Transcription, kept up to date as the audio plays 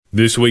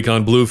This week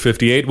on Blue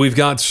 58, we've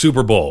got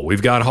Super Bowl,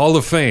 we've got Hall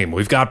of Fame,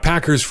 we've got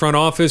Packers front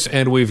office,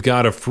 and we've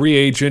got a free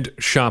agent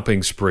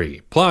shopping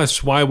spree.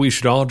 Plus, why we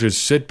should all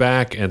just sit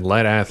back and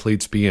let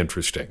athletes be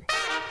interesting.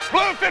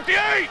 Blue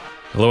 58!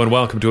 Hello and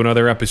welcome to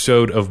another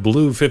episode of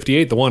Blue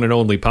 58, the one and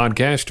only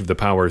podcast of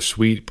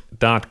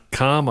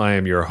thepowersweep.com. I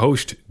am your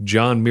host,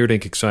 John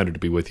Meerdink, excited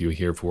to be with you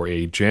here for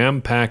a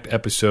jam-packed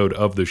episode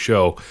of the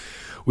show.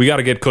 We got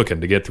to get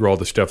cooking to get through all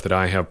the stuff that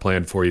I have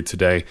planned for you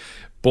today.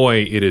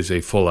 Boy, it is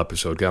a full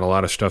episode. Got a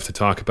lot of stuff to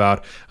talk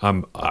about.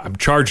 I'm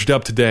charged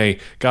up today.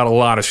 Got a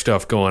lot of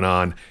stuff going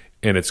on,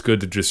 and it's good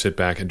to just sit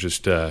back and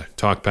just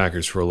talk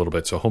Packers for a little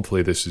bit. So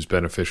hopefully this is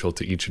beneficial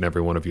to each and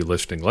every one of you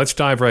listening. Let's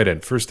dive right in.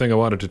 First thing I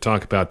wanted to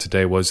talk about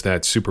today was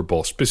that Super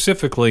Bowl,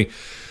 specifically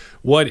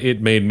what it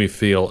made me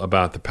feel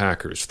about the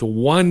Packers. The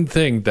one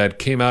thing that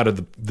came out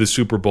of the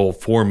Super Bowl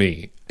for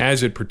me,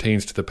 as it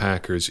pertains to the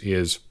Packers,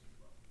 is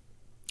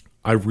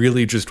I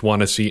really just want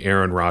to see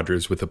Aaron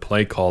Rodgers with a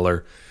play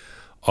caller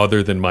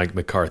other than Mike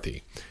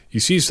McCarthy. You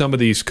see some of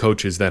these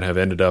coaches that have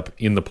ended up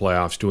in the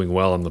playoffs, doing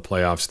well in the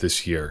playoffs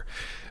this year.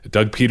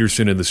 Doug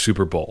Peterson in the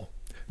Super Bowl.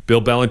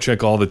 Bill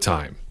Belichick all the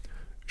time.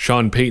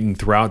 Sean Payton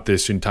throughout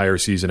this entire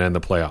season and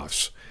the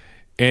playoffs.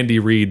 Andy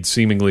Reid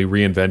seemingly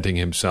reinventing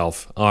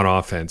himself on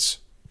offense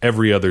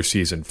every other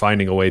season,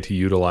 finding a way to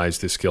utilize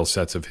the skill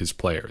sets of his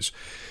players.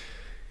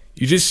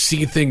 You just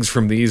see things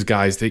from these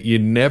guys that you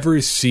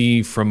never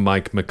see from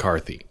Mike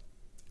McCarthy.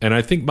 And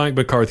I think Mike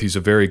McCarthy's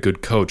a very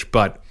good coach,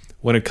 but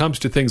when it comes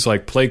to things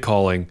like play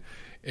calling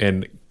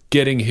and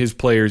getting his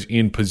players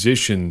in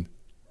position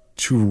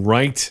to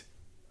write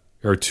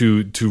or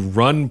to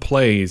run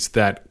plays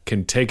that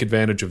can take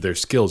advantage of their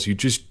skills, you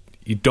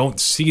don't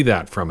see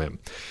that from him.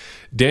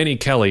 Danny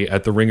Kelly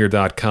at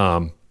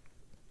TheRinger.com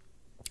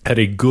had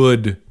a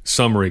good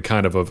summary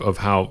kind of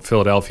how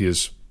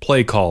Philadelphia's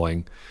play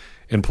calling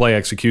and play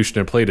execution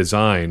and play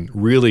design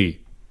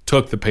really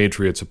took the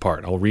Patriots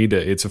apart. I'll read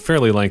it. It's a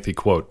fairly lengthy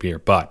quote here,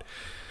 but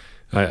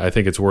I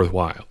think it's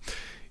worthwhile.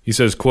 He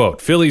says,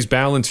 quote, Philly's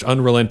balanced,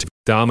 unrelenting,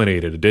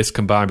 dominated a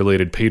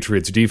discombobulated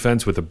Patriots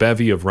defense with a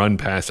bevy of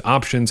run-pass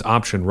options,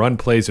 option run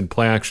plays, and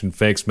play-action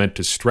fakes meant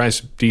to stress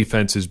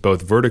defenses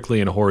both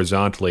vertically and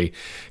horizontally,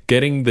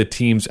 getting the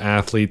team's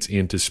athletes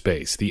into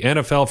space. The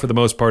NFL, for the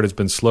most part, has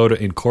been slow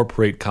to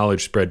incorporate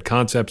college spread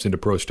concepts into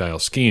pro-style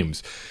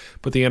schemes.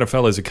 But the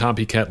NFL is a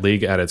copycat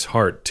league at its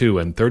heart, too,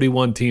 and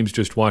 31 teams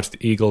just watched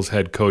the Eagles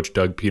head coach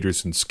Doug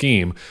Peterson's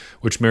scheme,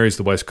 which marries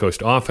the West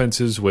Coast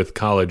offenses with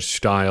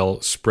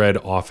college-style spread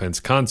offense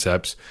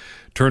concepts,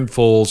 turned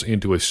Foles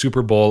into a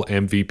Super Bowl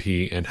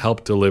MVP, and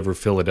helped deliver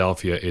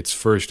Philadelphia its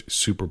first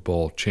Super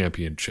Bowl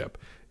championship,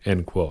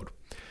 end quote.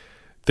 I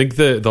think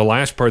the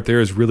last part there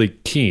is really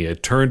key.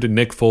 It turned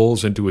Nick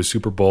Foles into a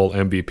Super Bowl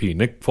MVP.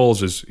 Nick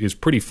Foles is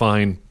pretty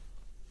fine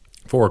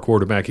for a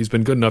quarterback. He's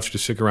been good enough to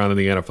stick around in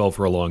the NFL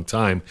for a long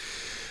time.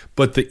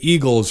 But the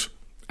Eagles,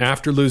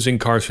 after losing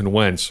Carson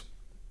Wentz,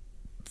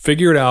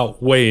 figured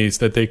out ways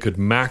that they could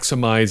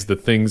maximize the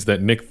things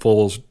that Nick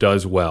Foles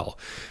does well.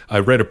 I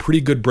read a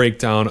pretty good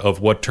breakdown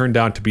of what turned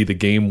out to be the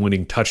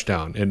game-winning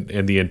touchdown.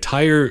 And the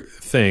entire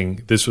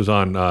thing, this was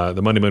on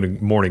the Monday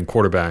Morning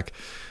Quarterback,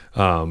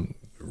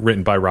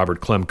 written by Robert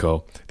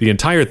Klemko. The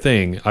entire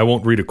thing, I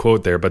won't read a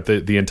quote there, but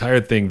the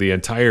entire thing, the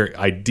entire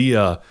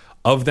idea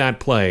of that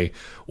play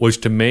was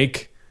to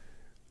make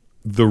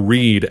the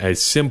read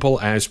as simple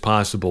as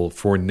possible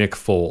for Nick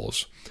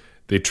Foles.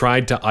 They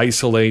tried to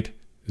isolate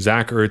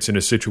Zach Ertz in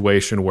a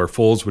situation where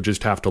Foles would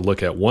just have to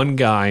look at one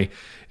guy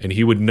and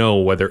he would know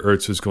whether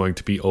Ertz was going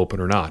to be open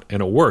or not.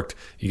 And it worked.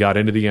 He got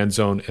into the end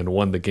zone and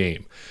won the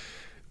game.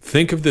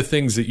 Think of the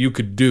things that you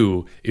could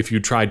do if you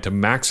tried to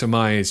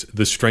maximize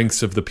the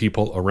strengths of the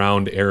people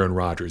around Aaron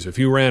Rodgers. If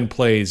you ran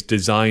plays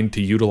designed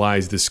to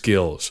utilize the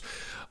skills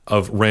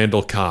of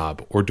Randall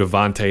Cobb or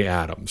Devontae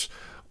Adams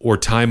or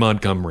Ty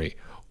Montgomery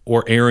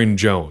or Aaron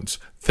Jones.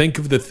 Think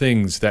of the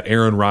things that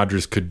Aaron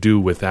Rodgers could do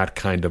with that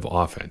kind of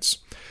offense.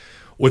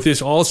 What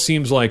this all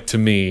seems like to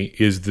me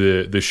is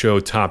the show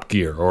Top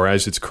Gear, or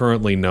as it's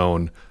currently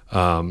known,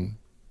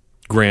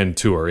 Grand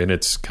Tour in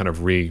its kind of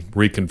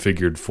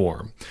reconfigured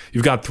form.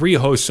 You've got 3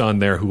 hosts on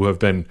there who have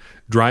been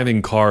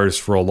driving cars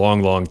for a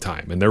long, long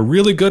time, and they're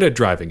really good at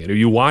driving it.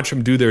 You watch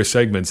them do their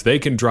segments, they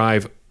can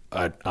drive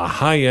a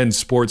high-end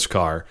sports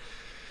car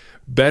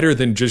better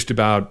than just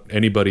about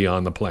anybody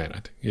on the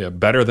planet. Yeah,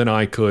 better than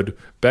I could,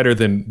 better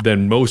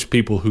than most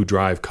people who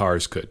drive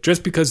cars could,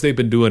 just because they've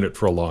been doing it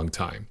for a long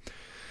time.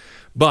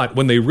 But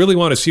when they really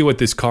want to see what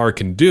this car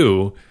can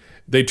do,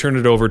 they turn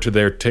it over to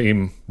their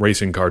team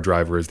racing car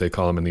driver, as they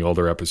call him in the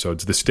older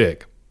episodes, the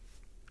Stig.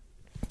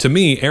 To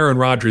me, Aaron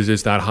Rodgers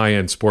is that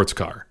high-end sports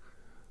car.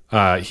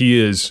 He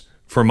is,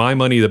 for my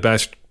money, the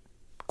best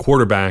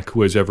quarterback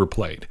who has ever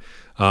played.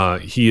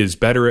 He is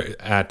better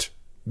at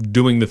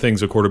doing the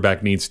things a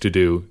quarterback needs to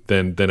do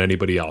than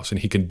anybody else, and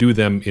he can do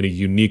them in a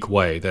unique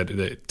way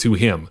that to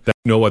him that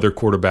no other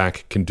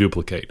quarterback can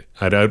duplicate.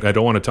 I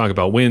don't want to talk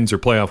about wins or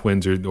playoff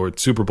wins or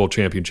Super Bowl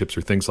championships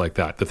or things like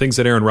that. The things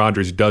that Aaron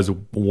Rodgers does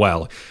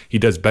well, he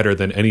does better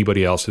than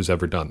anybody else has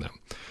ever done them.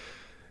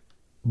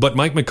 But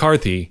Mike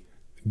McCarthy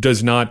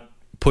does not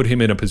put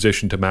him in a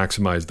position to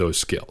maximize those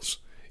skills.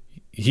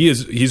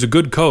 He's a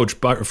good coach,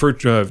 but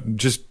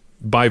just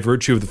by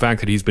virtue of the fact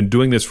that he's been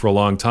doing this for a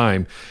long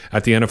time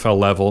at the NFL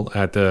level,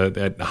 at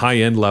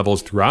high-end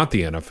levels throughout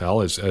the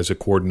NFL as a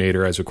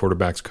coordinator, as a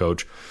quarterback's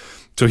coach.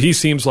 So he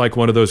seems like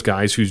one of those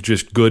guys who's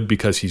just good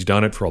because he's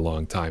done it for a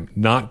long time,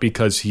 not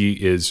because he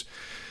is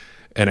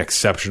an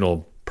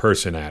exceptional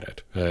person at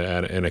it,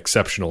 an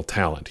exceptional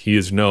talent. He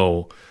is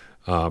no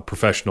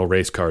professional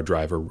race car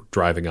driver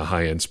driving a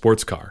high-end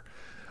sports car.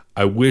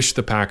 I wish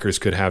the Packers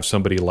could have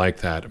somebody like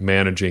that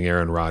managing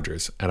Aaron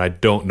Rodgers, and I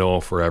don't know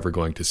if we're ever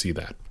going to see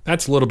that.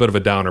 That's a little bit of a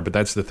downer, but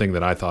that's the thing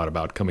that I thought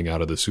about coming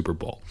out of the Super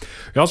Bowl.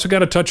 We also got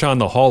to touch on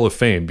the Hall of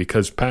Fame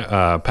because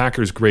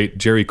Packers great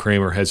Jerry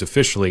Kramer has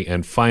officially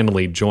and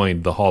finally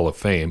joined the Hall of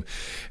Fame.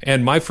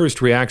 And my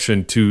first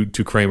reaction to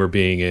Kramer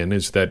being in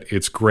is that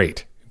it's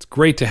great. It's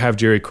great to have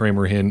Jerry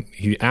Kramer in.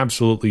 He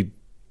absolutely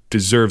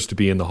deserves to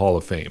be in the Hall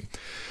of Fame.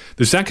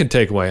 The second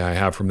takeaway I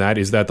have from that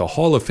is that the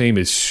Hall of Fame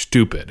is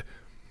stupid.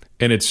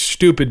 And it's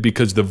stupid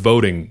because the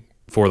voting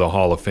for the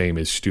Hall of Fame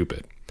is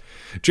stupid.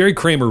 Jerry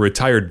Kramer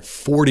retired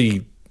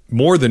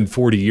more than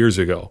 40 years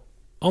ago,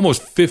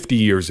 almost 50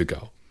 years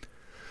ago.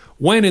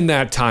 When in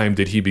that time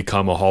did he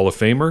become a Hall of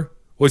Famer?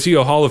 Was he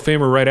a Hall of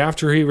Famer right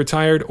after he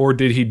retired, or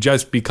did he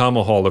just become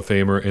a Hall of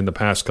Famer in the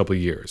past couple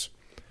of years?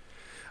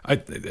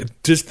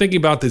 Just thinking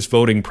about this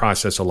voting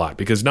process a lot,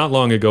 because not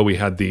long ago we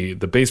had the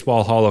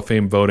Baseball Hall of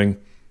Fame voting.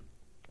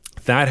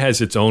 That has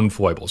its own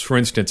foibles. For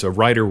instance, a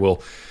writer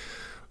will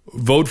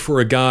vote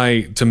for a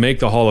guy to make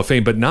the Hall of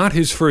Fame, but not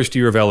his first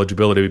year of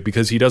eligibility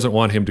because he doesn't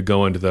want him to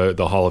go into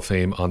the Hall of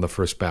Fame on the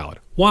first ballot.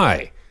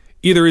 Why?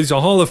 Either he's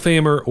a Hall of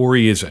Famer or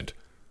he isn't.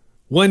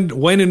 When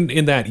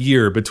in that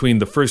year between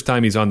the first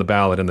time he's on the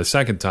ballot and the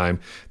second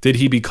time did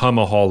he become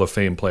a Hall of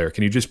Fame player?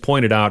 Can you just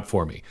point it out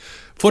for me?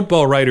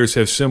 Football writers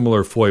have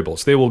similar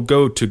foibles. They will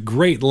go to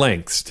great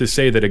lengths to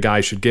say that a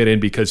guy should get in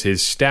because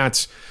his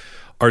stats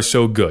are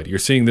so good. You're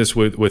seeing this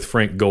with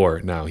Frank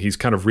Gore now. He's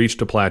kind of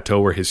reached a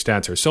plateau where his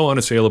stats are so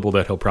unassailable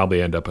that he'll probably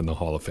end up in the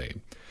Hall of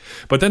Fame.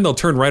 But then they'll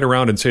turn right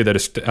around and say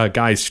that a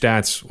guy's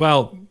stats,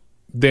 well,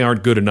 they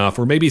aren't good enough,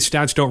 or maybe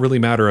stats don't really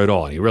matter at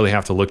all, and you really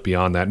have to look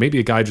beyond that. Maybe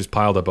a guy just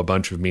piled up a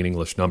bunch of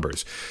meaningless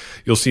numbers.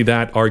 You'll see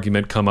that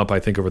argument come up,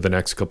 I think, over the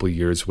next couple of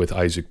years with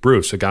Isaac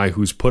Bruce, a guy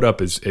who's put up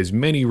as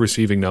many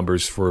receiving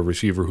numbers for a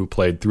receiver who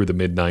played through the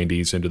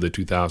mid-90s into the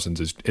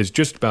 2000s as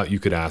just about you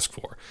could ask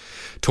for.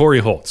 Torrey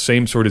Holt,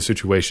 same sort of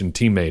situation,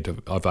 teammate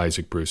of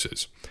Isaac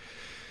Bruce's.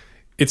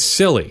 It's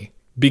silly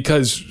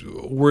because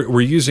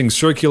we're using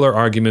circular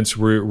arguments.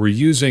 We're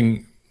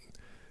using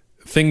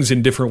things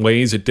in different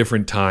ways at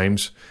different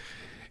times,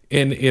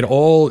 and it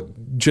all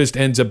just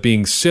ends up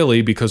being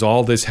silly because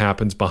all this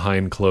happens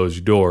behind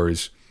closed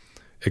doors,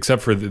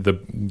 except for the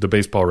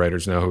baseball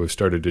writers now who have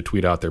started to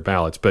tweet out their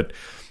ballots. But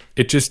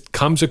it just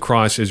comes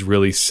across as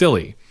really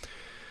silly.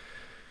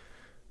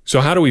 So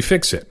how do we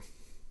fix it?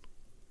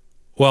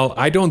 Well,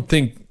 I don't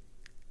think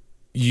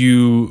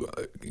you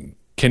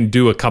can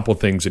do a couple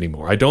things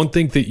anymore. I don't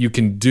think that you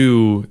can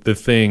do the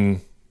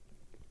thing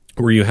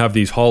where you have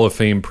these Hall of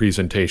Fame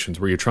presentations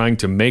where you're trying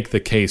to make the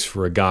case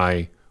for a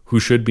guy who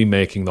should be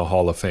making the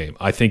Hall of Fame.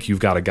 I think you've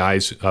got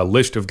a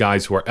list of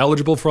guys who are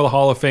eligible for the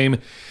Hall of Fame,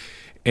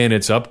 and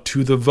it's up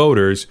to the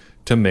voters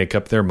to make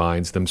up their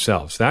minds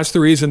themselves. That's the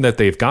reason that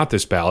they've got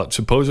this ballot.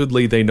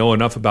 Supposedly they know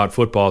enough about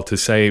football to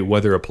say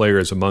whether a player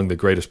is among the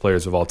greatest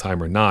players of all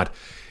time or not.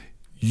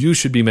 You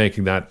should be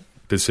making that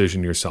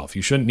decision yourself.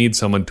 You shouldn't need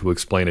someone to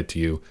explain it to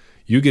you.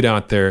 You get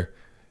out there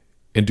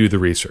and do the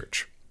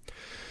research.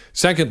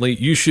 Secondly,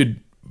 you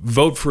should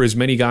vote for as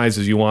many guys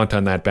as you want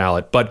on that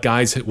ballot, but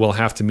guys will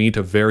have to meet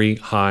a very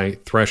high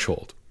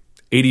threshold.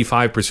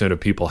 85% of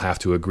people have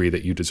to agree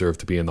that you deserve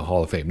to be in the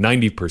Hall of Fame.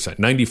 90%,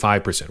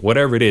 95%,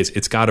 whatever it is,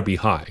 it's got to be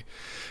high.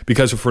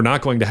 Because if we're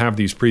not going to have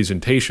these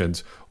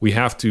presentations, we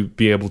have to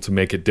be able to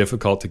make it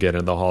difficult to get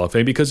into the Hall of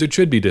Fame, because it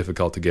should be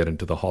difficult to get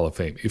into the Hall of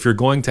Fame. If you're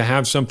going to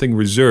have something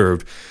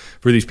reserved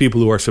for these people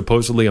who are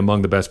supposedly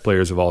among the best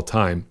players of all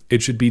time,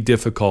 it should be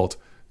difficult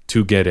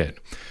to get in.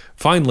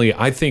 Finally,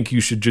 I think you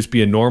should just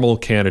be a normal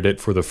candidate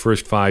for the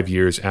first 5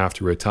 years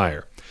after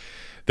retire.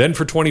 Then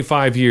for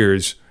 25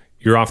 years,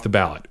 you're off the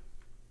ballot.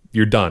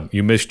 You're done.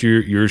 You missed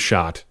your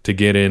shot to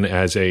get in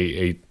as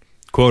a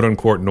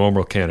quote-unquote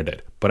normal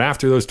candidate. But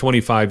after those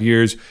 25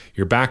 years,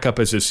 you're back up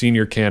as a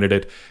senior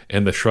candidate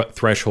and the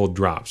threshold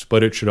drops.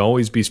 But it should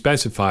always be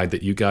specified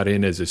that you got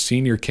in as a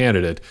senior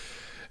candidate,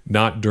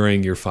 not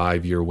during your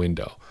 5-year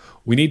window.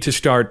 We need to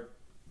start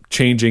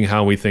changing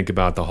how we think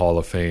about the Hall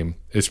of Fame,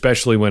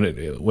 especially when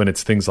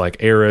it's things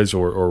like eras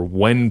or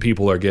when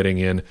people are getting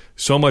in.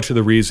 So much of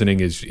the reasoning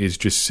is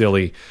just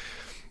silly.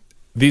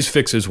 These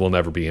fixes will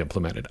never be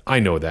implemented. I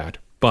know that,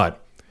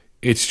 but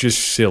it's just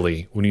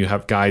silly when you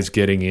have guys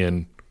getting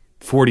in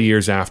 40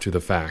 years after the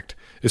fact,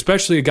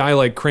 especially a guy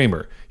like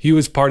Kramer. He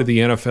was part of the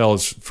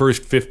NFL's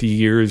first 50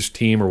 years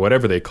team, or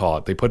whatever they call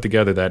it. They put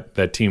together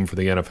that team for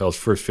the NFL's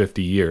first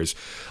 50 years.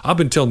 Up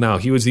until now,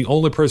 he was the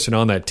only person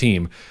on that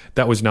team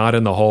that was not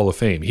in the Hall of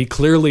Fame. He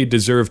clearly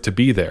deserved to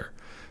be there.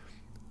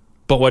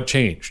 But what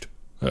changed?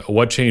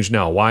 What changed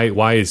now?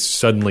 Why is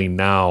suddenly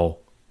now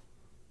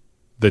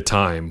the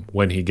time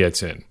when he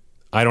gets in?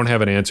 I don't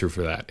have an answer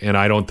for that, and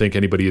I don't think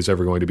anybody is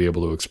ever going to be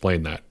able to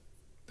explain that.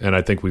 And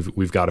I think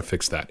we've got to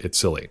fix that. It's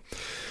silly.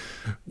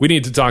 We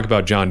need to talk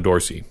about John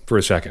Dorsey for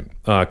a second,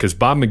 because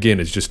Bob McGinn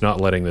is just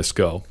not letting this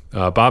go.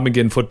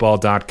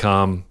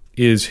 BobMcGinnFootball.com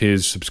is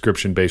his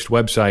subscription-based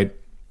website.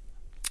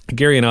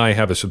 Gary and I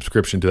have a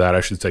subscription to that.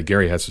 I should say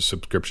Gary has a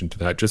subscription to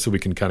that, just so we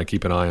can kind of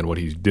keep an eye on what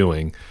he's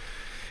doing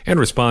and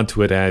respond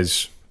to it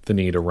as the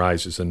need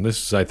arises. And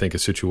this is, I think, a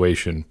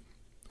situation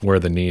where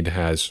the need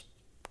has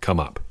come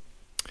up.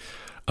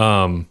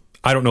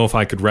 I don't know if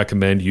I could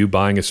recommend you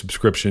buying a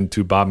subscription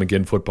to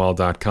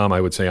BobMcGinnFootball.com. I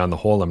would say on the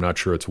whole, I'm not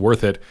sure it's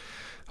worth it.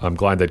 I'm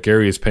glad that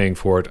Gary is paying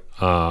for it.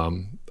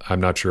 I'm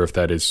not sure if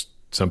that is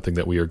something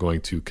that we are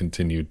going to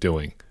continue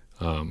doing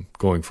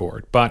going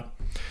forward. But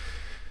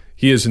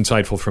he is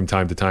insightful from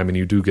time to time, and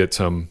you do get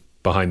some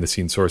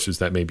behind-the-scenes sources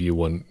that maybe you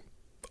wouldn't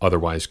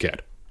otherwise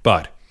get.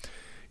 But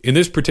in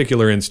this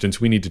particular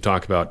instance, we need to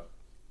talk about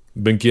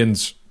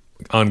McGinn's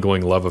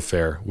ongoing love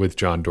affair with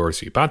John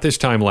Dorsey. About this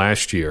time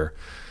last year,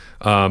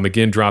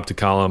 McGinn dropped a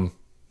column,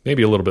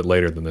 maybe a little bit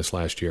later than this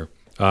last year,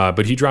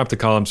 but he dropped a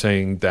column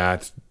saying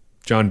that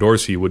John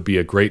Dorsey would be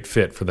a great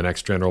fit for the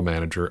next general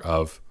manager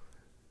of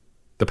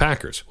the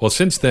Packers. Well,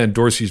 since then,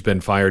 Dorsey's been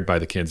fired by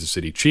the Kansas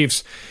City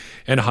Chiefs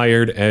and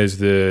hired as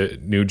the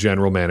new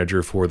general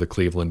manager for the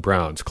Cleveland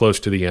Browns, close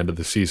to the end of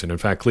the season. In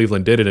fact,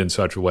 Cleveland did it in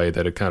such a way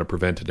that it kind of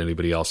prevented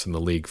anybody else in the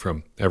league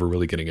from ever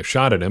really getting a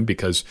shot at him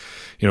because,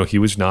 he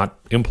was not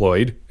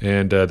employed,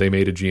 and they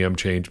made a GM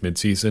change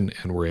midseason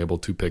and were able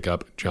to pick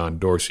up John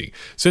Dorsey.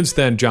 Since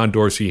then, John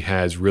Dorsey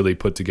has really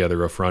put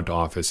together a front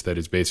office that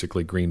is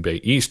basically Green Bay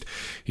East.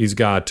 He's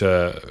got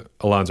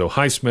Alonzo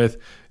Highsmith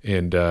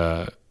and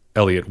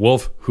Elliott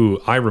Wolf,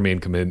 who I remain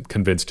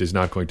convinced is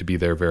not going to be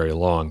there very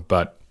long,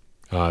 but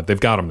they've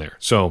got him there.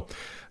 So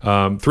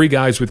 3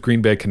 guys with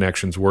Green Bay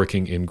connections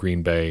working in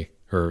Green Bay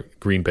or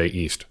Green Bay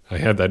East. I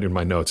had that in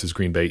my notes as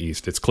Green Bay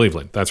East. It's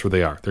Cleveland. That's where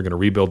they are. They're going to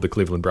rebuild the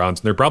Cleveland Browns,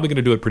 and they're probably going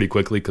to do it pretty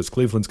quickly because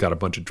Cleveland's got a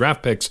bunch of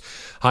draft picks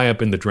high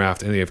up in the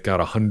draft, and they've got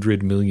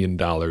 $100 million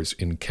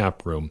in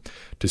cap room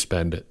to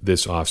spend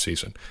this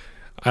offseason.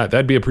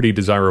 That'd be a pretty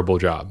desirable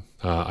job,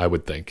 I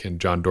would think, and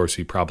John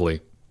Dorsey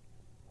probably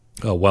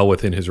well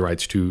within his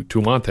rights to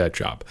want that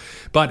job.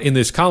 But in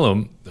this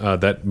column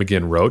that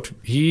McGinn wrote,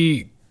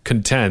 he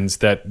contends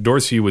that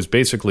Dorsey was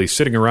basically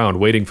sitting around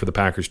waiting for the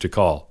Packers to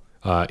call,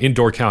 in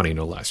Door County,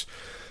 no less.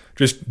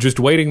 Just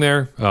waiting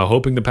there,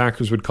 hoping the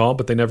Packers would call,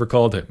 but they never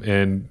called him.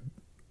 And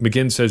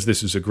McGinn says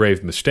this is a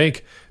grave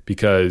mistake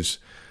because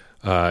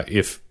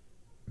if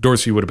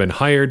Dorsey would have been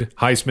hired,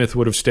 Highsmith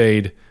would have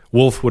stayed,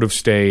 Wolf would have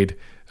stayed,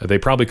 they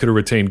probably could have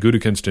retained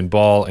Gutekunst and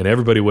Ball, and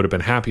everybody would have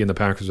been happy, and the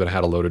Packers would have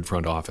had a loaded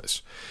front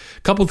office.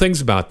 A couple things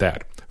about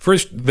that.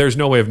 First, there's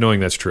no way of knowing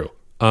that's true.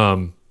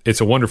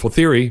 It's a wonderful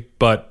theory,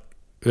 but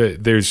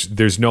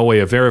there's no way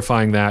of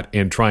verifying that,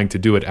 and trying to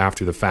do it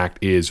after the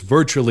fact is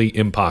virtually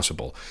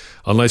impossible.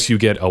 Unless you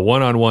get a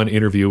one-on-one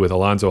interview with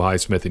Alonzo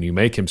Highsmith and you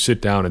make him sit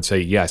down and say,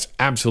 yes,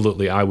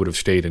 absolutely, I would have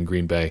stayed in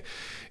Green Bay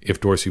if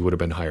Dorsey would have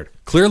been hired.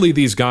 Clearly,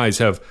 these guys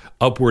have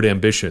upward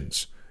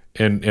ambitions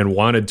and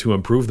wanted to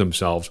improve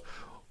themselves.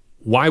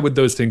 Why would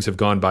those things have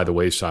gone by the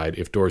wayside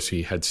if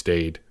Dorsey had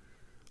stayed,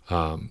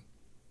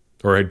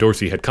 or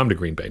Dorsey had come to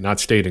Green Bay, not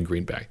stayed in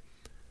Green Bay?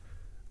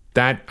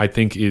 That, I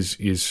think,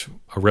 is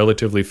a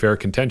relatively fair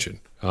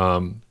contention.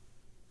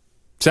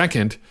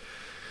 Second,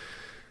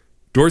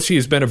 Dorsey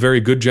has been a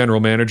very good general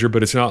manager,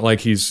 but it's not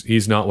like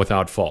he's not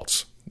without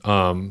faults.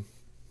 McGinn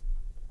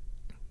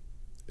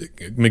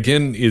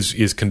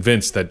is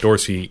convinced that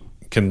Dorsey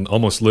can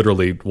almost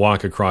literally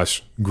walk across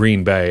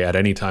Green Bay at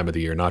any time of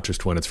the year, not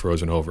just when it's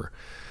frozen over.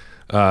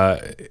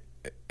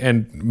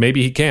 And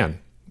maybe he can.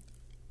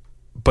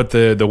 But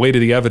the weight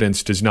of the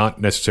evidence does not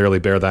necessarily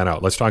bear that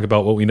out. Let's talk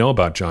about what we know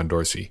about John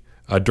Dorsey.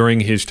 During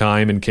his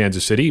time in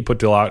Kansas City, he put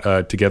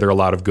together a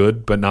lot of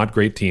good but not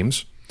great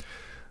teams.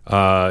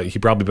 He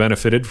probably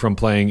benefited from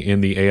playing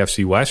in the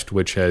AFC West,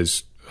 which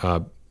has,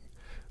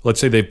 let's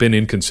say they've been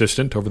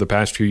inconsistent over the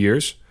past few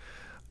years.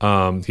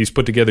 He's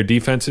put together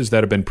defenses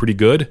that have been pretty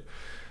good,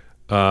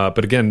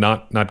 but again,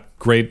 not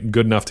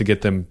good enough to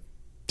get them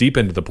deep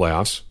into the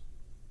playoffs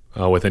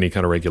with any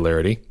kind of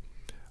regularity.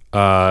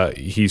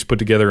 He's put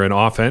together an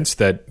offense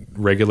that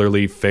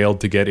regularly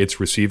failed to get its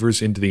receivers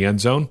into the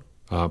end zone,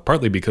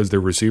 partly because their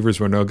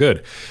receivers were no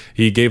good.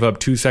 He gave up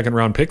 2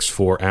 second-round picks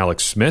for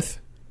Alex Smith,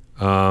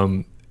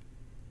 and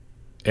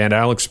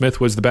Alex Smith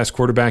was the best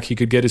quarterback he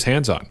could get his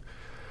hands on.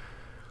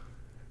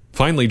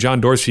 Finally,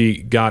 John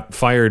Dorsey got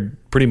fired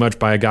pretty much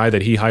by a guy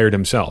that he hired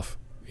himself.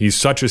 He's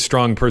such a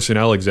strong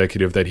personnel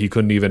executive that he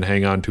couldn't even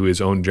hang on to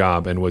his own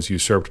job and was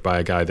usurped by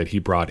a guy that he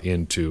brought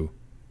in to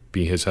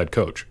be his head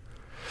coach.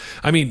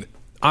 I mean,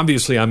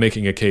 obviously I'm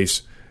making a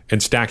case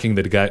and stacking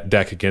the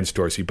deck against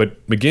Dorsey,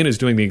 but McGinn is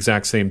doing the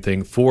exact same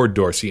thing for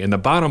Dorsey. And the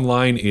bottom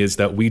line is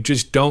that we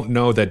just don't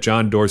know that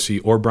John Dorsey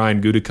or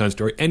Brian Gutekunst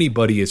or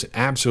anybody is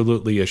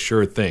absolutely a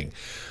sure thing.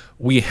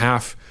 We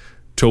have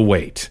to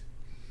wait.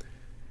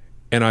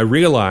 And I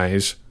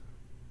realize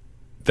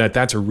that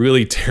that's a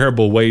really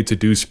terrible way to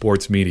do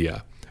sports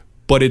media,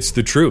 but it's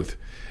the truth.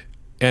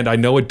 And I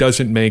know it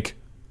doesn't make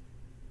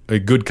a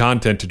good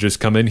content to just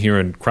come in here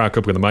and crack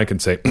up with a mic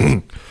and say,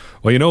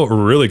 well, you know what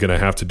we're really going to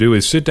have to do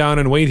is sit down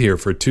and wait here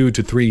for 2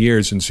 to 3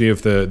 years and see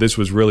if this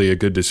was really a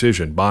good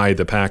decision by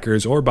the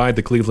Packers or by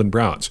the Cleveland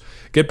Browns.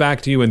 Get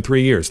back to you in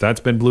 3 years.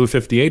 That's been Blue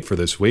 58 for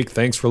this week.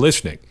 Thanks for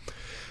listening.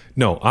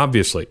 No,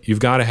 obviously,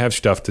 you've got to have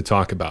stuff to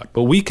talk about.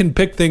 But we can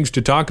pick things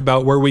to talk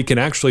about where we can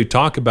actually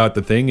talk about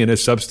the thing in a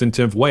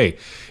substantive way.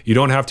 You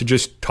don't have to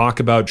just talk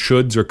about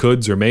shoulds or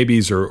coulds or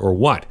maybes or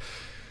what.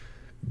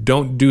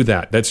 Don't do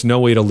that. That's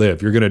no way to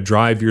live. You're going to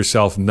drive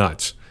yourself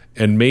nuts.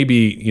 And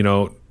maybe,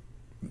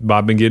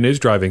 Bob McGinn is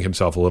driving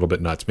himself a little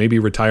bit nuts. Maybe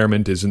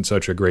retirement isn't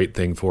such a great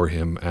thing for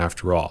him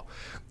after all.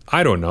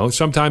 I don't know.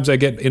 Sometimes I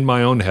get in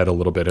my own head a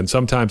little bit, and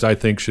sometimes I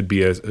think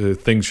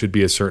things should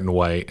be a certain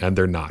way, and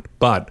they're not.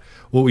 But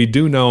what we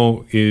do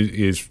know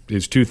is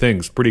two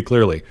things pretty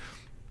clearly.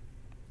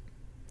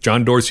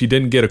 John Dorsey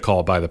didn't get a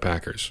call by the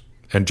Packers,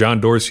 and John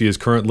Dorsey is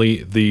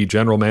currently the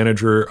general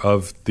manager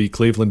of the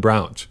Cleveland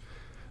Browns.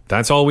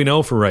 That's all we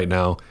know for right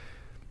now,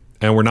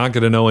 and we're not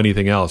going to know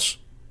anything else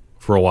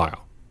for a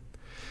while.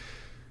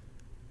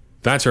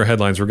 That's our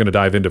headlines. We're going to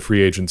dive into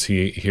free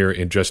agency here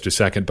in just a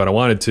second, but I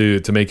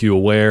wanted to make you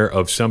aware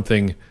of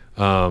something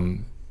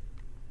that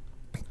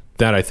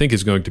I think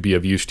is going to be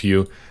of use to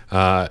you.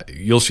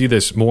 You'll see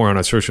this more on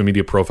our social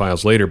media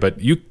profiles later, but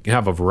you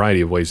have a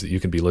variety of ways that you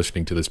can be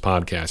listening to this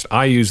podcast.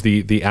 I use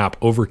the app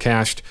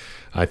Overcast.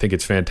 I think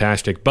it's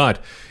fantastic,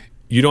 but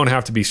you don't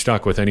have to be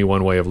stuck with any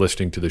one way of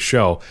listening to the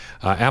show.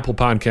 Apple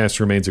Podcasts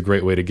remains a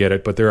great way to get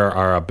it, but there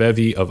are a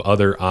bevy of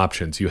other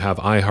options. You have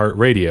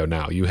iHeartRadio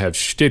now. You have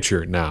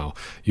Stitcher now.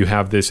 You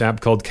have this app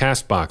called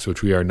CastBox,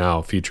 which we are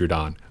now featured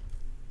on.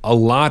 A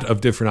lot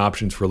of different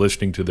options for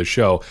listening to the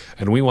show,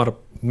 and we want to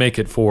make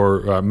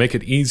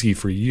it easy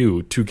for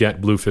you to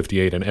get Blue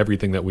 58 and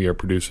everything that we are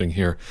producing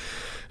here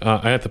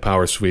at the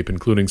Power Sweep,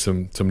 including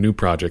some new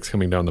projects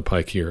coming down the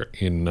pike here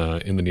in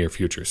the near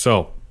future.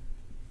 So,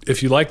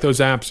 if you like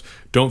those apps,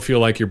 don't feel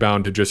like you're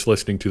bound to just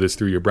listening to this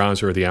through your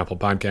browser or the Apple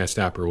Podcast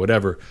app or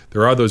whatever.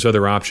 There are those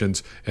other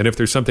options. And if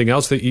there's something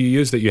else that you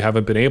use that you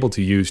haven't been able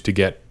to use to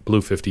get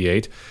Blue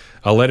 58,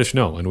 let us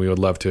know, and we would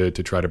love to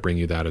try to bring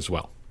you that as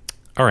well.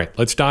 All right,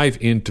 let's dive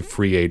into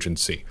free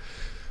agency.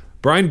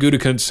 Brian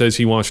Gutekunst says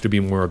he wants to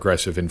be more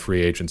aggressive in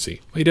free agency.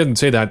 Well, he doesn't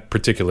say that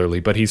particularly,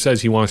 but he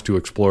says he wants to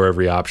explore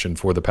every option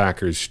for the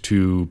Packers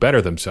to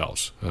better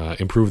themselves,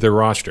 improve their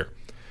roster.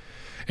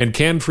 And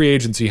can free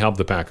agency help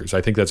the Packers? I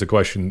think that's a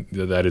question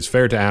that is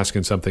fair to ask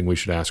and something we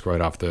should ask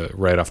right off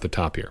the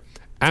top here.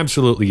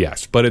 Absolutely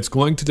yes, but it's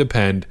going to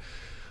depend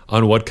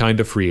on what kind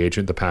of free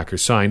agent the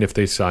Packers sign if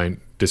they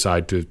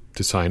decide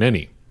to sign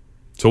any.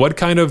 So what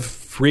kind of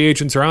free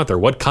agents are out there?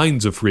 What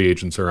kinds of free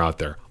agents are out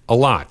there? A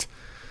lot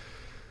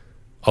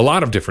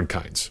of different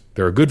kinds.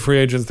 There are good free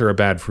agents, there are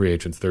bad free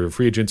agents. There are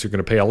free agents you're going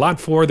to pay a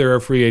lot for. There are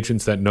free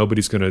agents that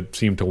nobody's going to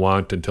seem to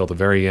want until the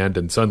very end,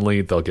 and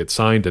suddenly they'll get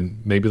signed,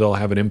 and maybe they'll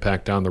have an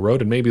impact down the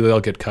road, and maybe they'll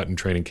get cut in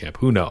training camp.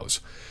 Who knows?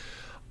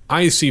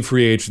 I see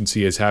free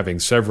agency as having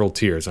several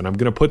tiers, and I'm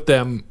going to put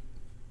them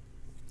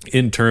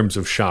in terms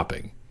of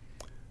shopping.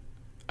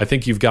 I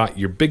think you've got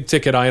your big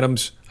ticket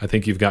items. I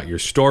think you've got your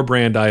store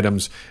brand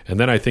items. And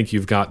then I think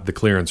you've got the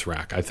clearance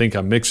rack. I think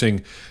I'm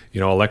mixing,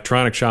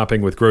 electronic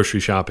shopping with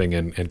grocery shopping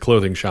and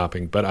clothing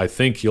shopping. But I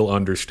think you'll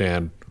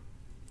understand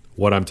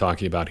what I'm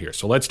talking about here.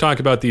 So let's talk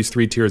about these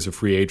three tiers of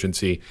free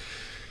agency.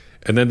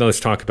 And then let's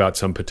talk about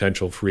some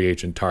potential free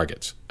agent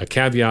targets. A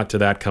caveat to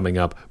that coming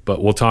up,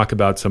 but we'll talk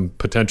about some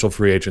potential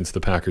free agents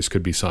the Packers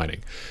could be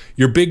signing.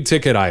 Your big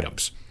ticket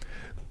items.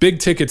 Big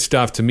ticket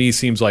stuff to me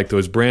seems like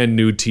those brand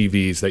new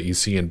TVs that you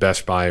see in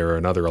Best Buy or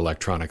another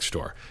electronics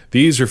store.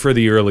 These are for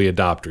the early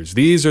adopters.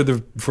 These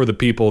are for the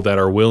people that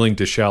are willing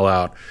to shell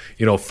out,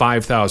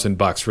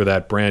 $5,000 for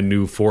that brand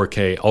new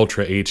 4K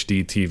Ultra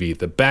HD TV.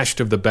 The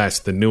best of the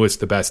best, the newest,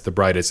 the best, the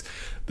brightest.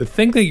 The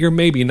thing that you're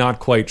maybe not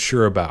quite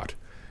sure about.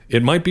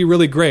 It might be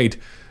really great,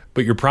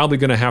 but you're probably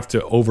going to have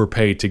to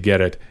overpay to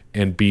get it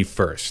and be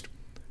first.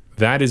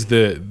 That is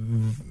the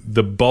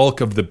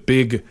bulk of the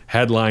big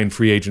headline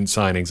free agent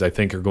signings I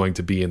think are going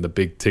to be in the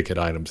big ticket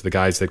items, the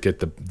guys that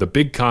get the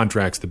big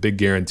contracts, the big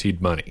guaranteed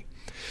money.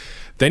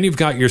 Then you've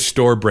got your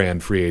store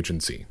brand free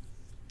agency.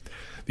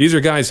 These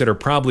are guys that are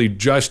probably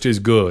just as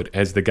good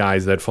as the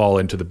guys that fall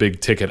into the big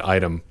ticket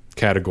item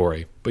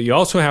category, but you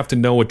also have to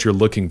know what you're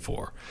looking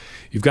for.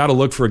 You've got to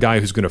look for a guy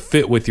who's going to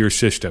fit with your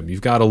system.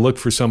 You've got to look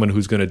for someone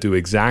who's going to do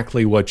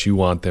exactly what you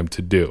want them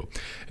to do.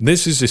 And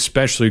this is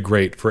especially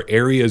great for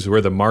areas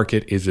where the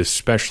market is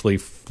especially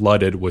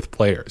flooded with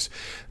players.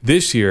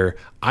 This year,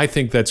 I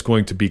think that's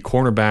going to be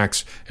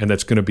cornerbacks and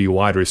that's going to be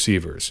wide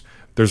receivers.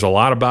 There's a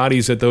lot of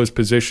bodies at those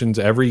positions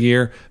every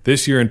year.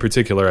 This year in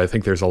particular, I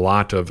think there's a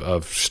lot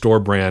of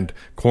store brand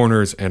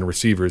corners and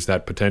receivers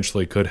that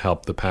potentially could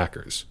help the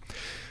Packers.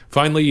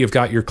 Finally, you've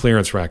got your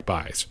clearance rack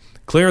buys.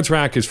 Clearance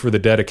rack is for the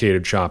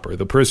dedicated shopper,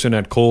 the person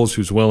at Kohl's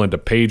who's willing to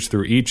page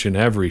through each and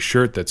every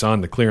shirt that's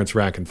on the clearance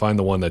rack and find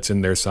the one that's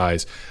in their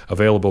size,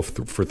 available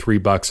for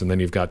 $3, and then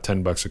you've got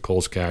 $10 of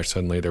Kohl's cash.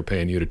 Suddenly they're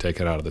paying you to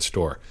take it out of the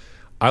store.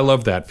 I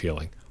love that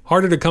feeling.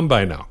 Harder to come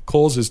by now.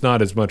 Kohl's is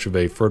not as much of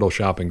a fertile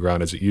shopping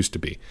ground as it used to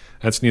be.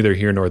 That's neither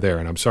here nor there,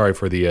 and I'm sorry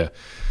for the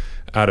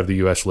out of the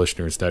U.S.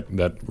 listeners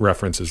that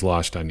reference is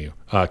lost on you.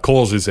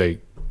 Kohl's is a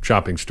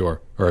shopping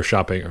store or a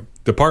shopping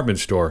department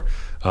store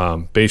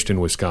based in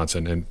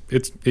Wisconsin, and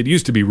it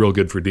used to be real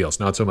good for deals,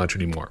 not so much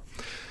anymore.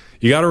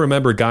 You got to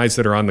remember, guys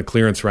that are on the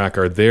clearance rack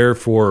are there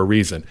for a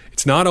reason.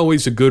 It's not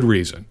always a good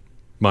reason,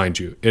 mind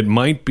you. It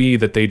might be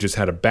that they just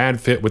had a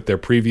bad fit with their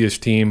previous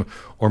team,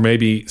 or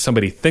maybe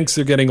somebody thinks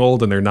they're getting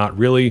old and they're not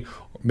really.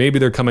 Maybe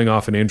they're coming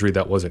off an injury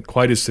that wasn't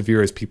quite as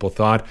severe as people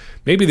thought.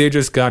 Maybe they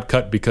just got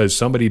cut because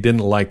somebody didn't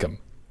like them.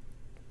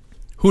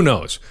 Who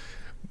knows?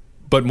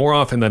 But more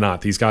often than not,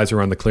 these guys are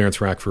on the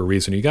clearance rack for a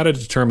reason. You got to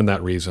determine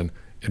that reason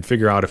and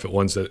figure out if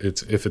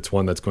it's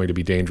one that's going to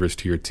be dangerous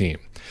to your team.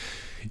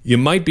 You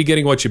might be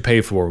getting what you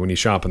pay for when you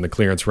shop on the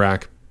clearance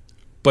rack,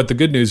 but the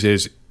good news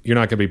is you're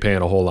not going to be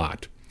paying a whole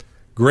lot.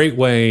 Great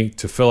way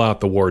to fill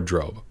out the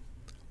wardrobe.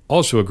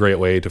 Also a great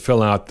way to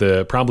fill out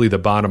probably the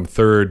bottom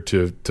third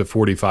to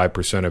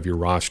 45% of your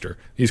roster.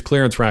 These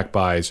clearance rack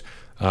buys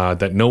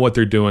that know what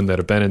they're doing, that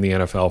have been in the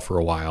NFL for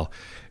a while,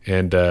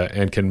 and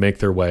can make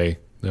their way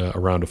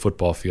around a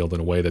football field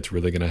in a way that's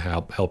really going to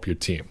help your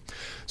team.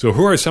 So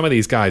who are some of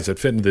these guys that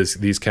fit into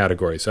these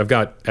categories? I've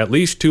got at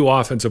least 2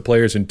 offensive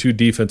players and 2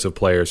 defensive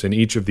players in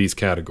each of these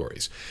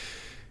categories.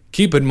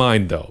 Keep in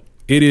mind, though,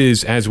 it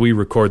is, as we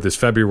record this,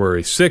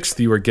 February 6th.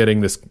 You are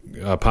getting this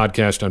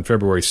podcast on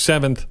February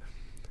 7th.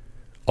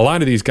 A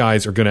lot of these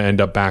guys are going to end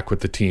up back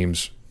with the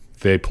teams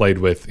they played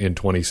with in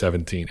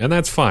 2017, and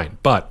that's fine,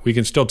 but we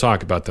can still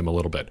talk about them a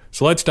little bit.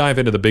 So let's dive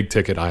into the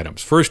big-ticket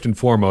items. First and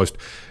foremost,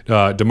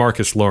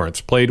 DeMarcus Lawrence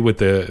played with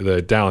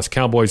the Dallas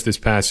Cowboys this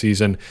past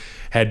season,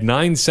 had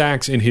 9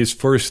 sacks in his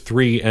first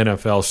 3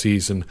 NFL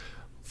season,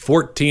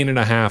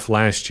 14.5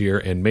 last year,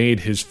 and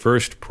made his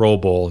first Pro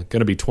Bowl,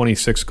 going to be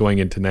 26 going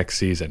into next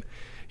season.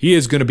 He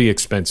is going to be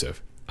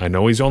expensive. I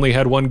know he's only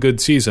had 1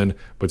 good season,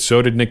 but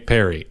so did Nick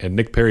Perry, and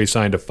Nick Perry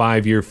signed a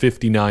 5-year,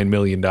 $59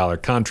 million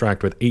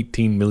contract with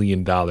 $18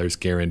 million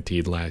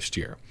guaranteed last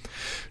year.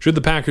 Should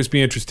the Packers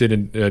be interested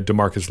in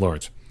DeMarcus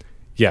Lawrence?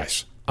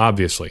 Yes,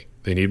 obviously.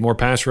 They need more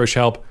pass rush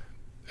help.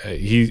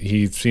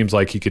 He seems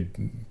like he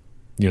could,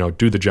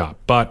 do the job.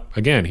 But,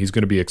 again, he's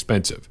going to be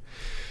expensive.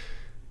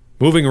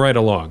 Moving right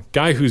along,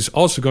 guy who's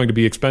also going to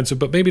be expensive,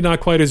 but maybe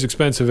not quite as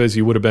expensive as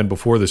he would have been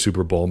before the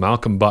Super Bowl,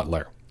 Malcolm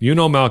Butler. You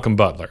know Malcolm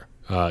Butler.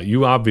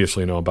 You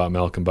obviously know about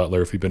Malcolm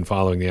Butler if you've been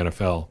following the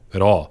NFL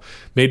at all.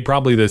 Made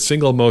probably the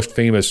single most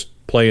famous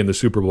play in the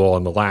Super Bowl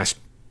in the last,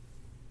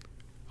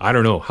 I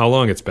don't know how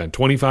long it's been,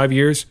 25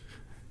 years?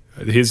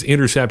 His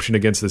interception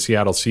against the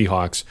Seattle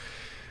Seahawks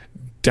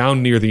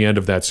down near the end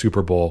of that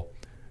Super Bowl.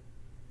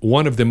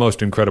 One of the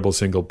most incredible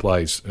single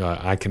plays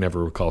I can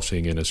ever recall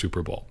seeing in a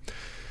Super Bowl.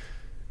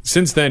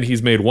 Since then,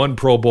 he's made 1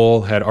 Pro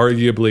Bowl, had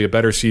arguably a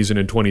better season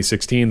in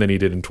 2016 than he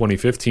did in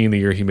 2015, the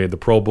year he made the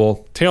Pro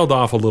Bowl. Tailed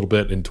off a little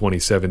bit in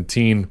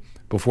 2017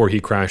 before he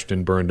crashed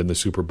and burned in the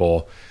Super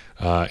Bowl.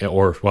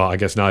 I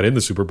guess not in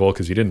the Super Bowl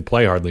because he didn't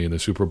play hardly in the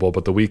Super Bowl,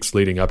 but the weeks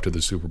leading up to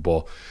the Super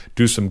Bowl.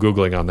 Do some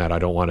Googling on that. I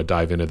don't want to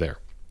dive into there.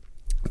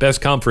 Best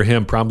comp for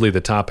him, probably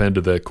the top end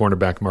of the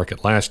cornerback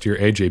market last year.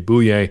 A.J.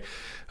 Bouye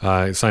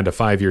signed a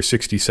 5-year,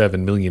 $67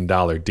 million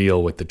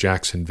deal with the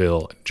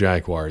Jacksonville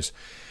Jaguars.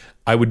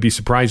 I would be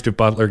surprised if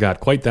Butler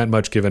got quite that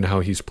much given how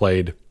he's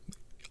played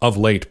of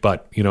late,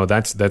 but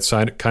that's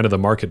kind of the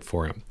market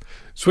for him.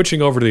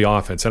 Switching over to the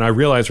offense, and I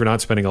realize we're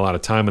not spending a lot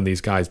of time on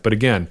these guys, but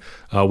again,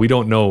 we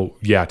don't know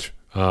yet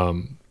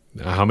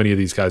how many of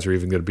these guys are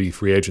even going to be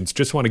free agents.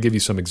 Just want to give you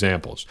some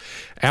examples.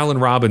 Allen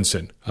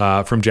Robinson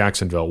from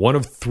Jacksonville, one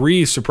of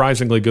 3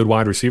 surprisingly good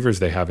wide receivers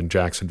they have in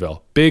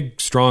Jacksonville. Big,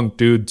 strong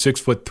dude,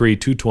 6'3",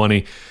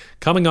 220,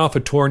 coming off a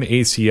torn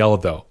ACL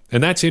though.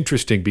 And that's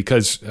interesting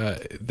because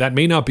that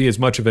may not be as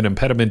much of an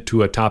impediment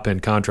to a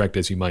top-end contract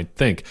as you might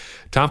think.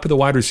 Top of the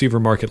wide receiver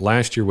market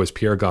last year was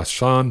Pierre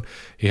Garçon.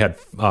 He had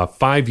a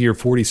 5-year,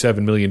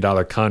 $47 million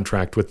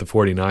contract with the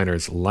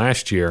 49ers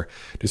last year,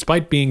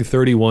 despite being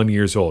 31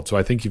 years old. So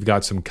I think you've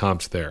got some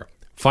comps there.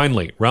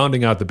 Finally,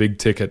 rounding out the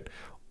big-ticket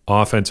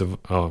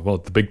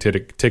the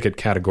big-ticket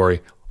category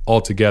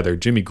altogether,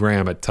 Jimmy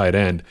Graham at tight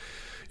end.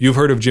 You've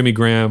heard of Jimmy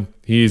Graham.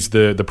 He's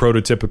the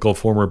prototypical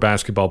former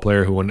basketball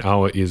player who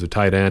now is a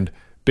tight end.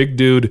 Big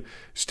dude,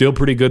 still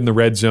pretty good in the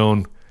red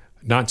zone,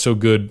 not so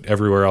good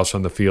everywhere else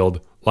on the field.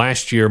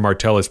 Last year,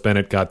 Martellus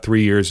Bennett got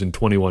 3 years and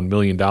 $21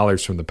 million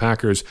from the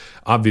Packers.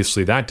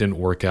 Obviously, that didn't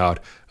work out.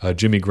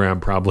 Jimmy Graham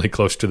probably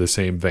close to the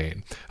same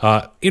vein.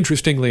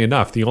 Interestingly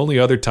enough, the only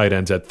other tight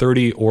ends at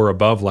 30 or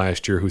above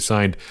last year who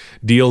signed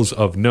deals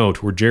of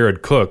note were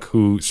Jared Cook,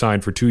 who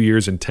signed for 2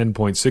 years and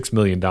 $10.6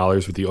 million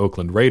with the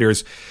Oakland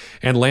Raiders,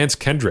 and Lance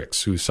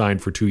Kendricks, who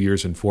signed for 2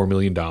 years and $4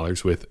 million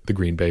with the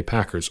Green Bay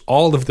Packers.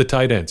 All of the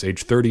tight ends,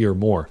 age 30 or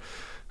more,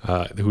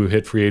 who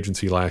hit free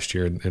agency last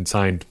year and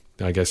signed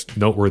I guess,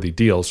 noteworthy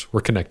deals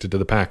were connected to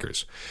the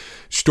Packers.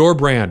 Store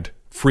brand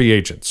free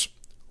agents.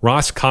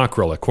 Ross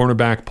Cockrell, a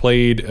cornerback,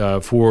 played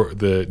for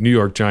the New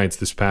York Giants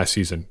this past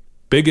season.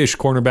 Big-ish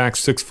cornerback,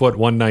 6 foot,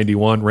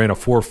 191, ran a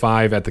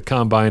 4.5 at the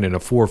combine and a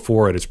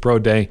 4.4 at his pro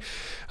day.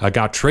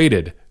 Got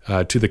traded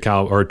to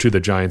the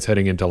Giants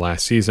heading into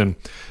last season.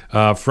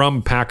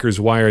 From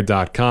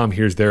PackersWire.com,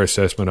 here's their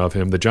assessment of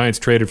him. The Giants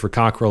traded for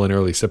Cockrell in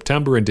early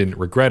September and didn't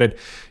regret it.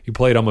 He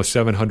played almost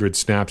 700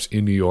 snaps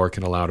in New York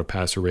and allowed a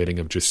passer rating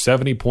of just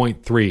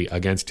 70.3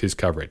 against his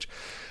coverage.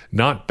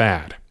 Not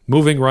bad.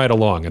 Moving right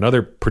along,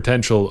 another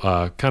potential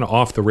kind of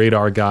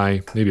off-the-radar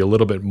guy, maybe a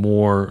little bit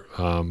more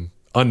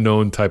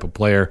unknown type of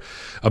player.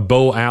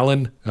 Bo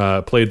Allen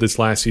played this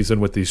last season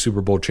with the Super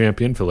Bowl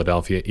champion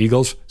Philadelphia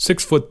Eagles.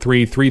 6'3",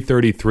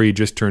 333,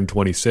 just turned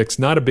 26.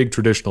 Not a big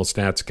traditional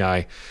stats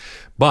guy,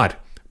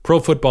 but Pro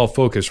Football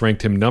Focus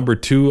ranked him number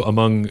 2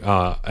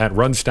 at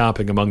run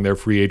stopping among their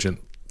free agent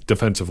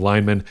defensive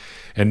linemen,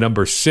 and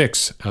number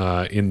 6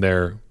 in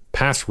their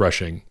pass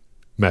rushing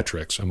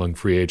metrics among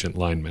free agent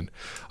linemen.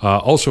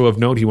 Also of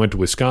note, he went to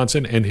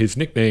Wisconsin, and his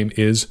nickname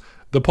is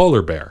the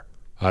Polar Bear.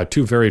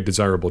 2 very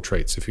desirable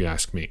traits, if you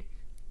ask me.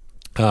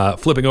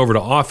 Flipping over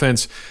to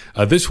offense,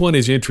 this one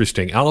is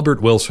interesting.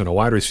 Albert Wilson, a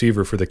wide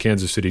receiver for the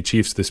Kansas City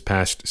Chiefs this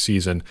past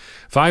season,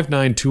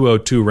 5'9",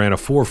 202, ran a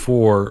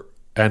 4.4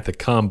 at the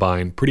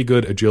combine. Pretty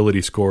good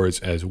agility scores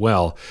as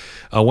well.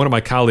 One of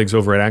my colleagues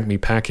over at Acme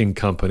Packing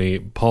Company,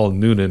 Paul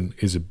Noonan,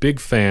 is a big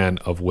fan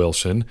of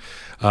Wilson.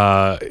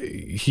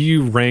 He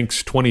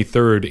ranks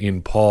 23rd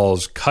in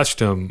Paul's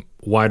custom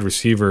wide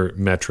receiver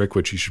metric,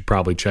 which you should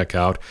probably check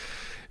out.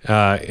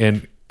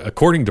 And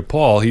according to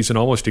Paul, he's an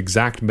almost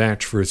exact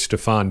match for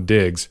Stephon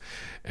Diggs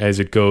as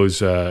it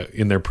goes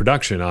in their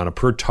production on a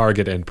per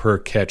target and per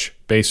catch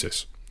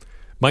basis.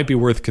 Might be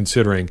worth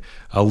considering,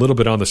 a little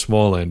bit on the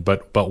small end,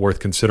 but worth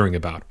considering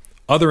about.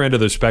 Other end of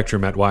the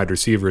spectrum at wide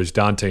receiver is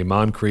Dante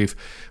Moncrief,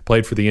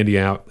 played for the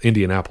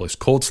Indianapolis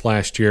Colts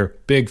last year.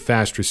 Big,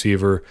 fast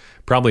receiver,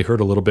 probably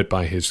hurt a little bit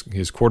by his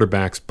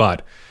quarterbacks,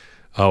 but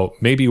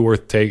maybe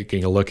worth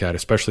taking a look at,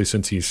 especially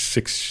since he's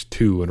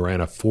 6'2" and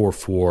ran a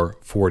 4.4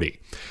 40.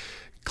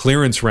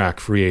 Clearance rack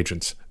free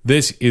agents.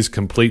 This is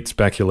complete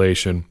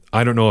speculation.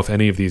 I don't know if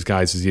any of these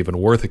guys is even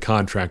worth a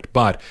contract,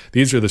 but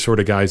these are the sort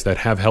of guys that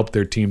have helped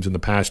their teams in the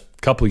past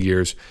couple of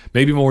years,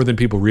 maybe more than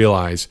people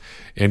realize,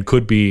 and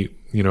could be,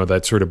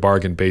 that sort of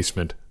bargain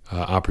basement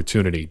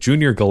opportunity.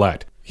 Junior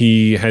Gillette.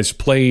 He has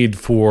played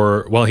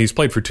for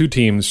 2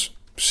 teams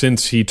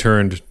since he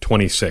turned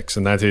 26,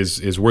 and that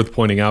is worth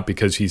pointing out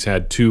because he's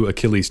had 2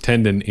 Achilles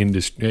tendon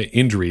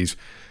injuries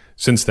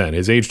since then.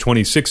 His age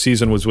 26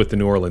 season was with the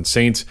New Orleans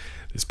Saints.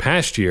 This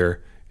past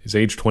year, his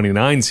age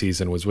 29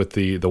 season was with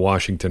the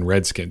Washington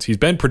Redskins. He's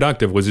been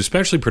productive, was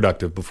especially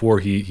productive before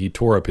he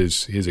tore up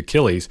his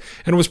Achilles,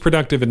 and was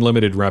productive in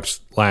limited reps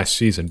last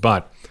season.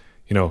 But,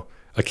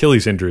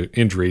 Achilles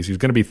injuries, he's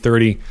going to be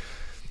 30.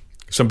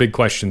 Some big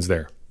questions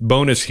there.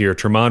 Bonus here,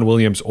 Tramon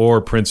Williams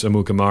or Prince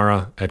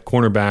Amukamara at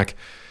cornerback.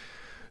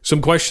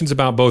 Some questions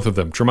about both of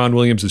them. Tramon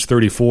Williams is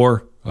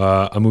 34.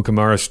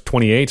 Amukamara's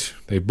 28.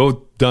 They've both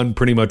done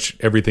pretty much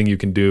everything you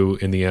can do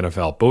in the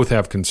NFL. Both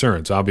have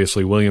concerns.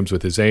 Obviously, Williams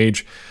with his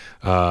age.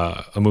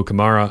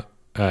 Amukamara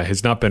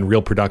has not been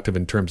real productive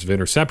in terms of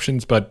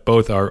interceptions, but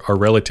both are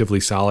relatively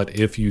solid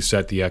if you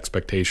set the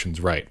expectations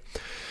right.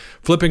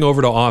 Flipping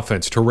over to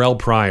offense, Terrell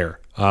Pryor.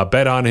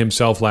 Bet on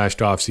himself last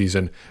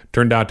offseason.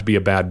 Turned out to be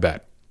a bad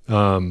bet.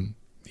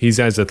 He's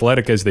as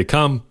athletic as they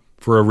come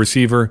for a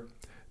receiver.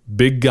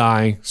 Big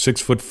guy,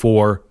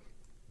 6'4".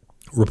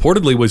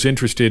 Reportedly was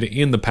interested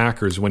in the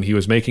Packers when he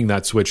was making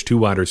that switch to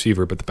wide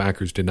receiver, but the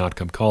Packers did not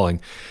come calling.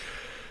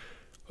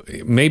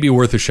 Maybe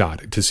worth a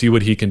shot to see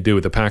what he can do.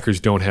 The Packers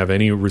don't have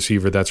any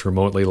receiver that's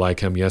remotely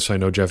like him. Yes, I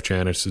know Jeff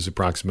Janis is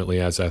approximately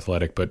as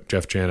athletic, but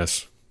Jeff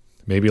Janis,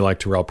 maybe like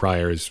Terrell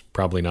Pryor, is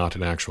probably not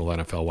an actual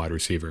NFL wide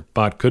receiver,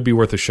 but could be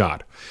worth a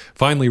shot.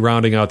 Finally,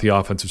 rounding out the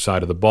offensive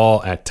side of the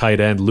ball, at tight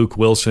end, Luke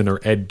Wilson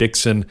or Ed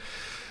Dickson.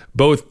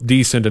 Both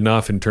decent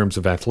enough in terms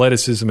of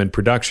athleticism and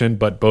production,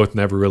 but both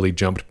never really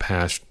jumped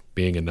past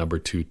being a number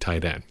 2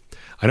 tight end.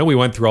 I know we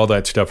went through all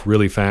that stuff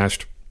really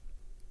fast,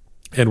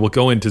 and we'll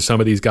go into some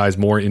of these guys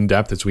more in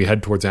depth as we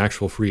head towards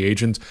actual free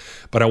agents,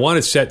 but I want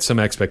to set some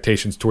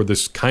expectations toward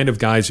this kind of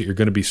guys that you're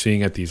going to be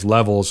seeing at these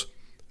levels,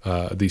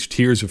 these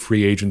tiers of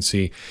free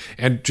agency,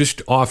 and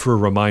just offer a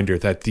reminder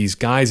that these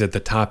guys at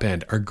the top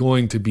end are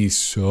going to be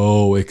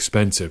so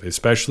expensive,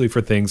 especially for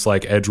things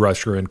like edge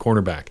rusher and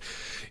cornerback.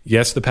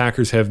 Yes, the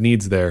Packers have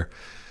needs there,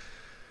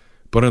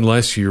 but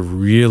unless you're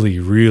really,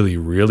 really,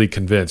 really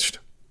convinced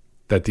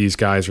that these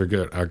guys are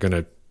going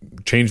to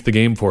change the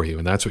game for you,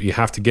 and that's what you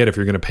have to get if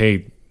you're going to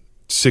pay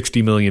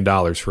 $60 million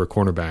for a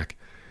cornerback,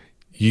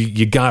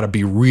 you got to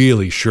be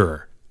really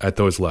sure at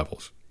those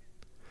levels.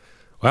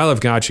 Well,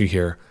 I've got you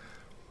here.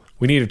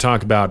 We need to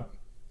talk about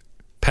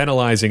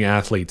penalizing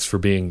athletes for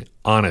being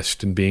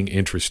honest and being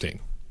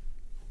interesting.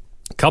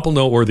 A couple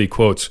noteworthy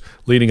quotes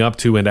leading up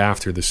to and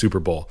after the Super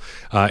Bowl.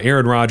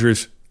 Aaron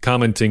Rodgers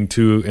commenting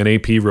to an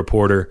AP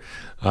reporter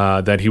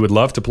that he would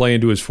love to play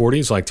into his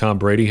 40s like Tom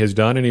Brady has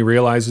done, and he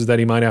realizes that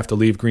he might have to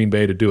leave Green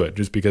Bay to do it,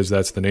 just because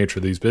that's the nature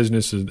of these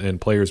businesses and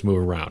players move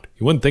around.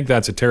 You wouldn't think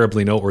that's a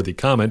terribly noteworthy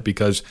comment,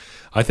 because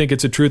I think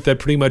it's a truth that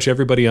pretty much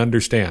everybody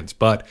understands.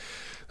 But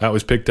that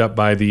was picked up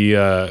by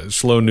the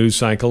slow news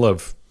cycle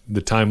of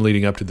the time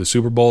leading up to the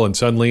Super Bowl, and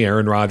suddenly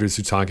Aaron Rodgers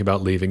is talking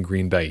about leaving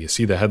Green Bay. You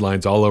see the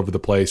headlines all over the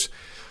place.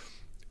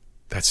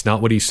 That's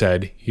not what he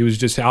said. He was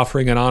just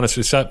offering an honest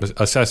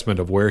assessment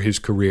of where his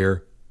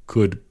career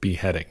could be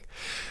heading.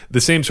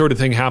 The same sort of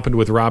thing happened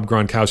with Rob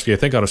Gronkowski, I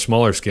think on a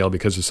smaller scale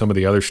because of some of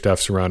the other stuff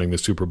surrounding the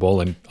Super Bowl.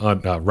 And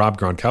Rob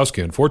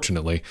Gronkowski,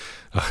 unfortunately,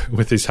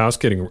 with his house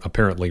getting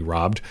apparently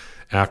robbed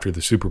after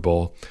the Super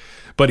Bowl.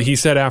 But he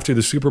said after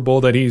the Super Bowl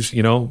that he's,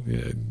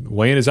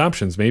 weighing his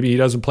options. Maybe he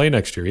doesn't play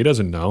next year. He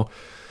doesn't know.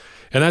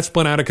 And that's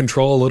spun out of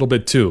control a little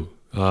bit too.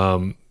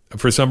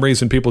 For some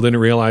reason, people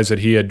didn't realize that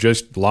he had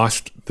just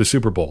lost the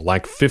Super Bowl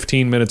like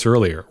 15 minutes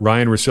earlier.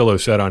 Ryan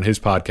Russillo said on his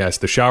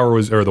podcast,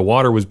 the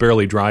water was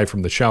barely dry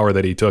from the shower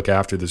that he took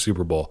after the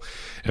Super Bowl.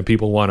 And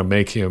people want to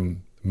make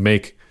him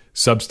make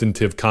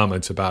substantive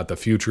comments about the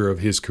future of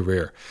his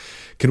career.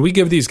 Can we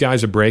give these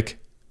guys a break?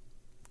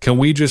 Can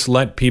we just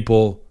let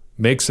people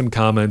make some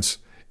comments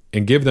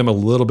and give them a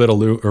little bit of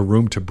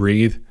room to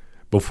breathe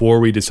before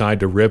we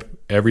decide to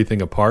rip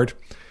everything apart?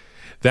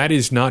 That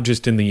is not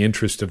just in the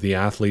interest of the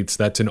athletes,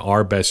 that's in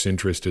our best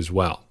interest as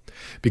well.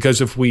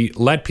 Because if we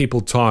let people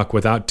talk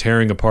without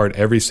tearing apart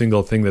every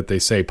single thing that they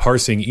say,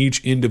 parsing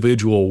each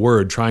individual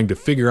word, trying to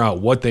figure out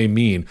what they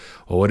mean.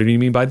 Well, what did he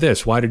mean by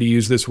this? Why did he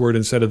use this word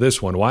instead of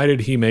this one? Why did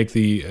he make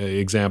the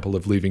example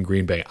of leaving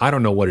Green Bay? I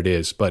don't know what it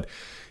is, but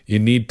you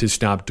need to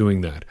stop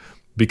doing that.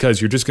 Because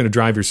you're just going to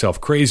drive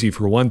yourself crazy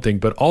for one thing,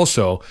 but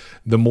also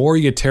the more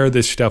you tear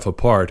this stuff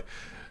apart,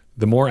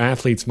 the more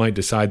athletes might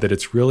decide that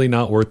it's really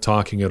not worth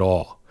talking at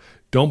all.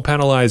 Don't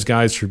penalize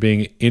guys for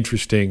being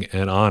interesting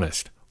and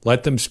honest.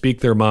 Let them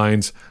speak their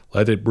minds.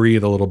 Let it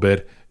breathe a little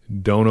bit.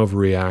 Don't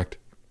overreact.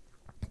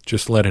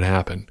 Just let it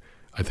happen.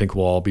 I think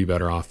we'll all be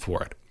better off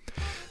for it.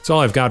 That's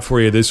all I've got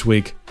for you this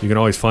week. You can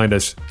always find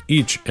us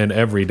each and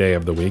every day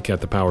of the week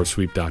at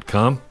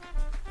thepowersweep.com.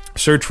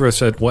 Search for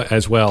us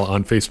as well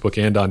on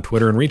Facebook and on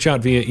Twitter, and reach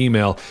out via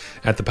email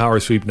at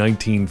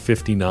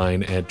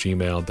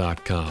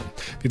thepowersweep1959@gmail.com.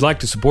 If you'd like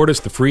to support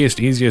us, the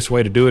freest, easiest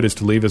way to do it is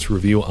to leave us a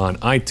review on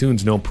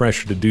iTunes. No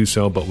pressure to do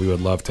so, but we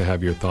would love to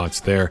have your thoughts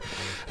there.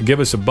 And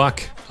give us a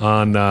buck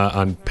on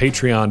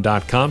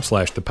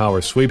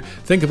patreon.com/thepowersweep.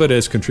 Think of it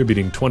as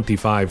contributing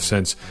 25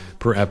 cents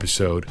per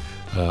episode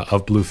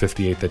of Blue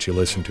 58 that you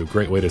listen to.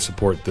 Great way to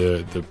support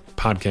the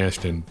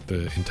podcast and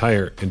the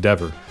entire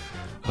endeavor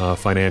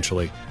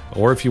financially.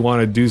 Or if you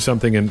want to do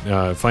something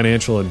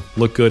financial and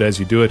look good as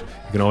you do it,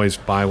 you can always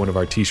buy one of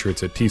our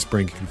t-shirts at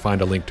Teespring. You can find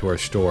a link to our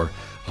store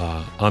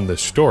on the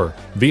store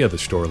via the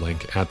store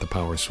link at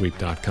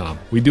thepowersweep.com.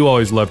 We do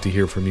always love to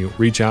hear from you.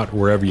 Reach out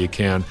wherever you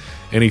can.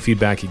 Any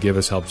feedback you give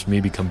us helps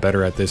me become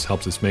better at this,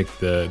 helps us make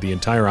the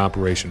entire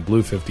operation,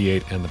 Blue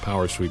 58 and the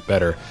Power Sweep,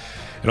 better.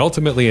 And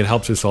ultimately, it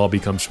helps us all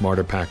become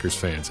smarter Packers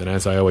fans. And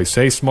as I always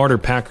say, smarter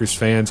Packers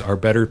fans are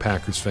better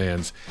Packers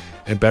fans,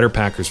 and better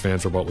Packers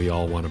fans are what we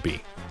all want to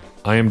be.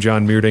 I am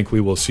John Meerdink. We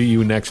will see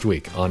you next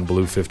week on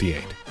Blue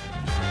 58.